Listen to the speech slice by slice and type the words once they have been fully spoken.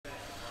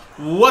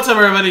What's up,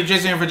 everybody?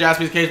 Jason here for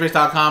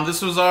JaspysCaseBreaks.com.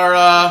 This was our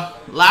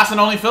last and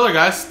only filler,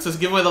 guys, to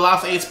give away the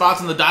last 8 spots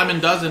in the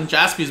Diamond Dozen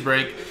Jaspys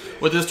break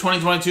with this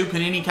 2022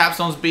 Panini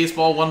Capstones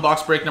Baseball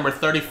 1-box break number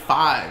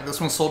 35. This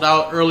one sold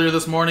out earlier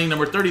this morning.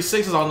 Number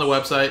 36 is on the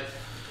website,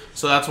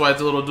 so that's why it's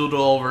a little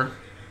doodle over.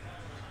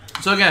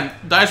 So again,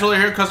 dice roller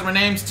here, customer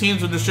names,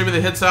 teams will distribute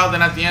the hits out,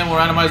 then at the end we'll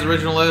randomize the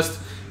original list,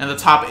 and the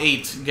top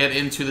 8 get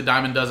into the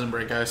Diamond Dozen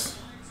break, guys.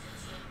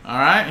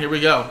 Alright, here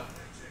we go.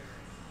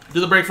 Do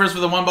the break first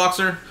for the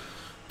 1-boxer.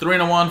 3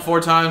 and a 1,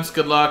 4 times.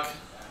 Good luck.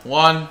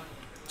 1,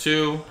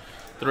 2,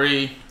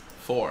 3,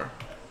 4.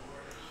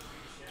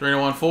 3 and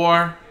a 1,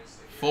 4.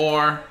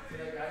 4.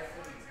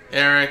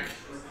 Eric.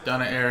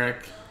 Done to Eric.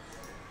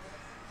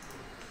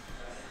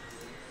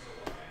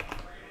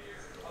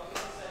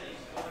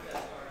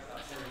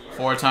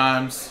 Four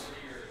times.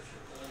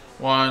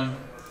 1,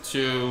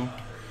 2,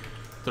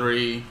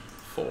 3,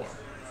 4.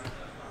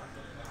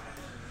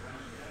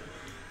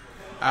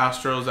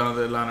 Astros down to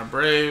the Atlanta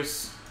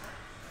Braves.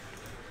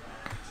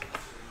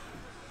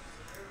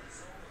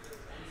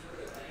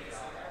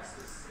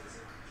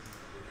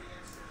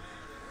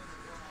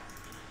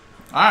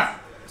 Alright,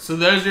 so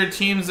there's your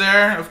teams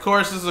there. Of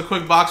course, this is a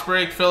quick box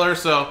break filler,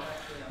 so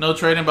no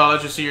trading, but I'll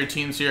let you see your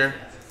teams here.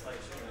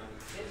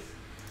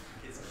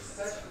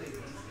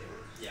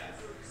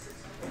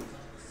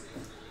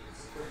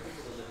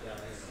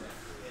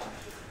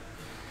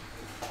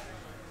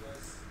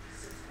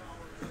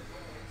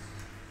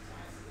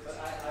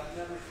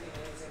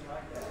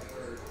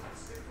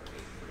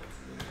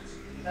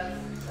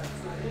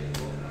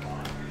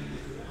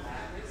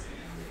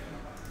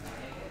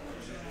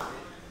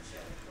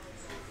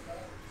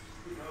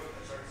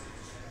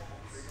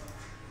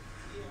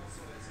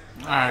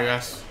 Alright,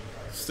 guys.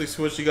 Stick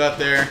to what you got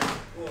there.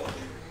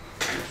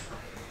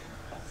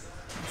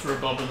 Let's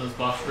rip open this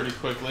box pretty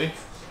quickly.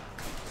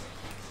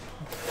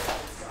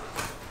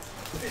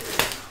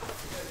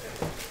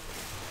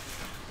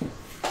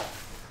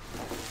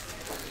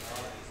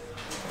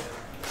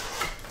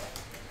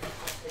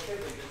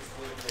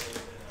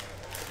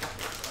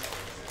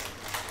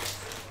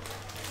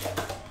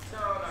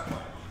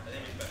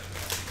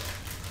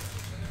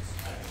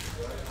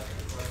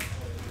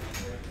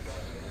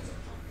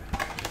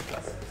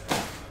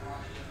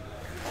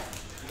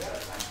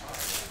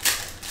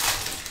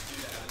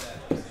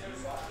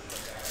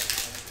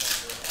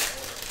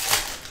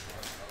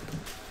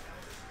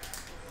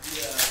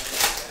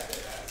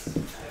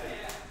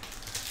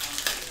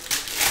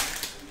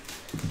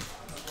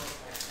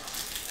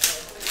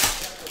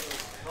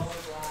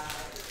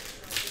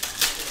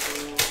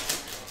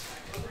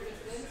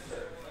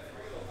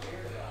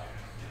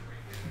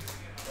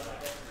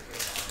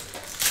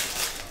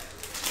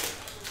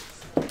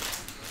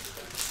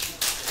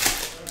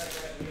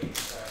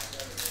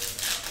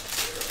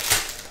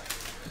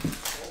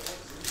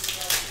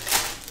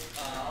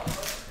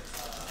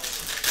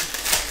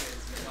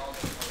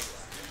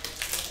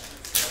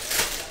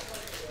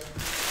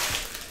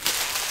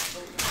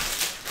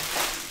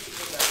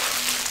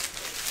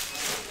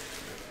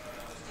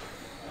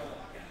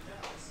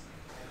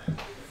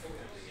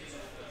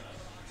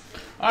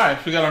 Alright,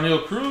 so we got our Neil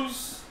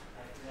Cruz.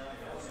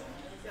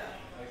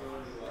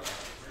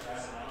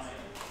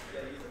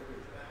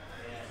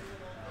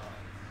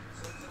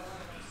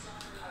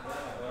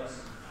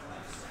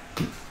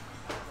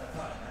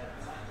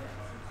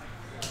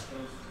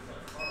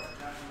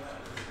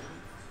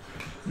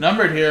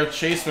 Numbered here,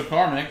 Chase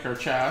McCormick, or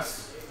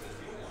Chas,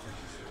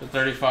 to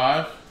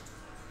 35.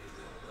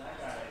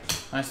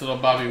 Nice little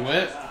Bobby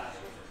Witt.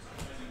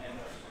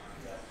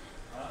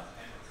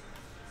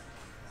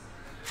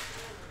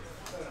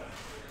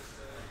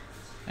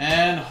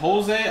 And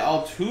Jose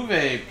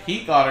Altuve,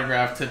 peak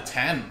autograph to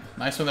 10.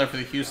 Nice one there for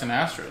the Houston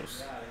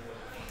Astros.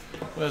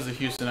 What is the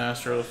Houston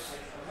Astros?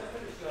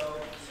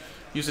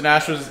 Houston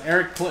Astros is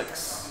Eric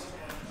Clicks.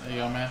 There you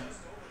go, man.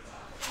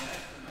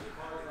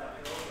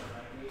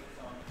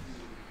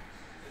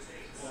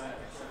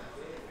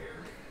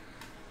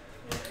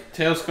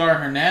 Teoscar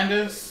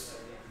Hernandez,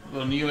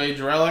 little New Age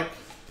relic.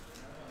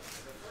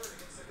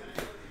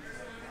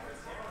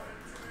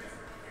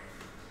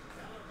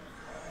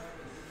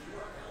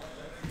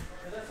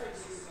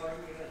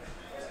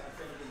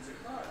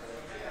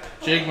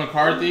 Jake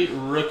McCarthy,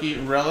 rookie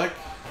relic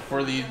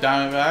for the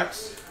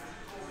Diamondbacks.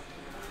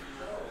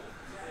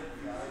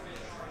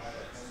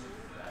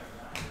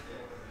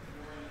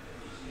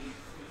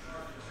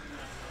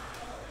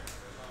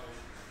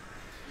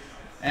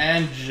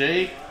 And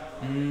Jake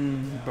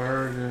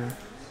Berger,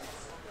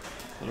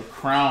 little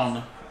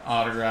crown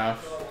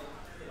autograph.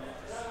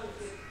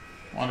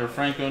 Wander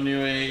Franco,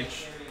 New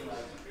Age.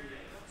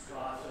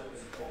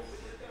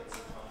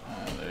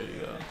 There you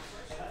go.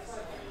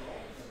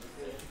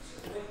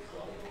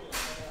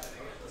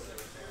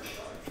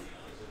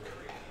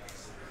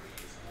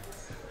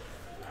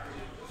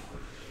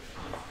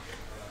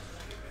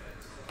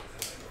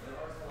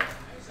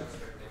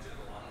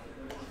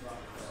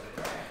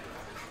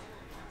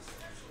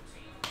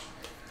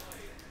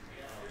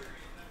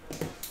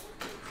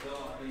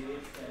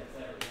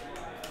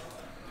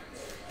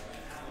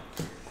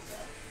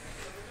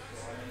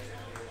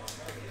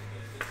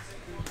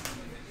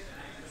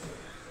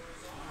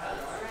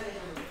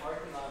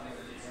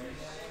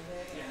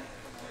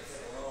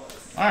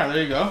 Alright,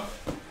 there you go.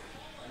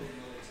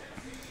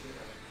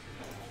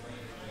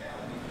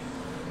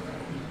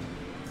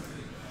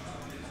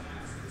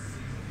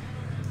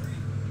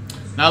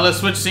 Now let's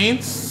switch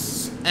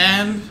scenes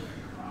and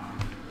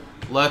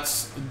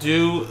let's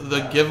do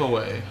the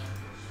giveaway.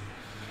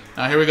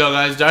 Now here we go,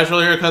 guys. Dice roll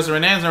here, custom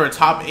Renan's number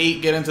top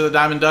 8. Get into the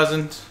diamond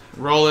dozen.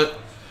 Roll it.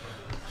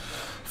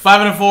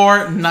 5 and a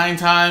 4, 9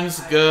 times.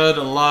 Good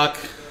luck.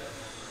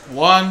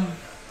 1,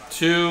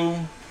 2,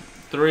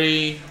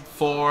 3,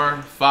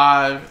 4,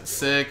 5,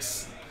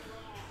 6,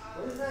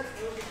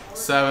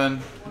 7,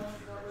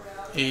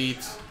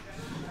 8,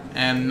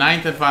 and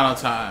 9th and final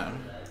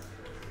time.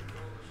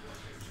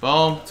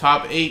 Boom.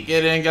 Top 8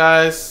 get in,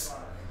 guys.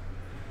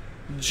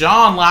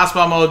 John, last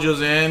spot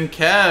mojo's in.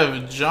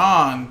 Kev,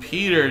 John,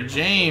 Peter,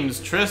 James,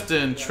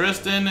 Tristan,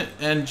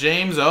 and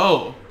James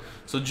O.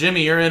 So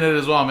Jimmy, you're in it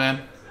as well,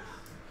 man.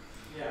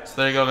 So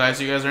there you go, guys.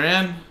 You guys are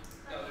in.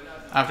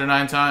 After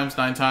 9 times,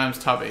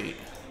 top 8.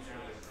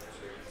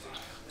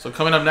 So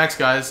coming up next,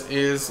 guys,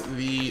 is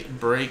the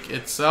break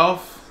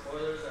itself.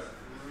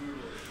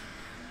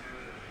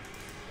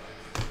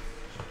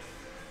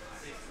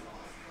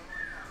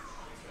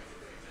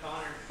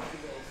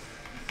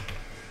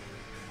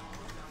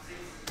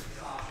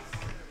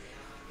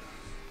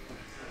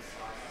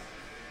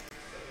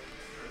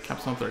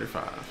 Capstone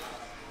 35.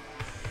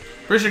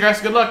 Appreciate it,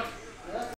 guys. Good luck.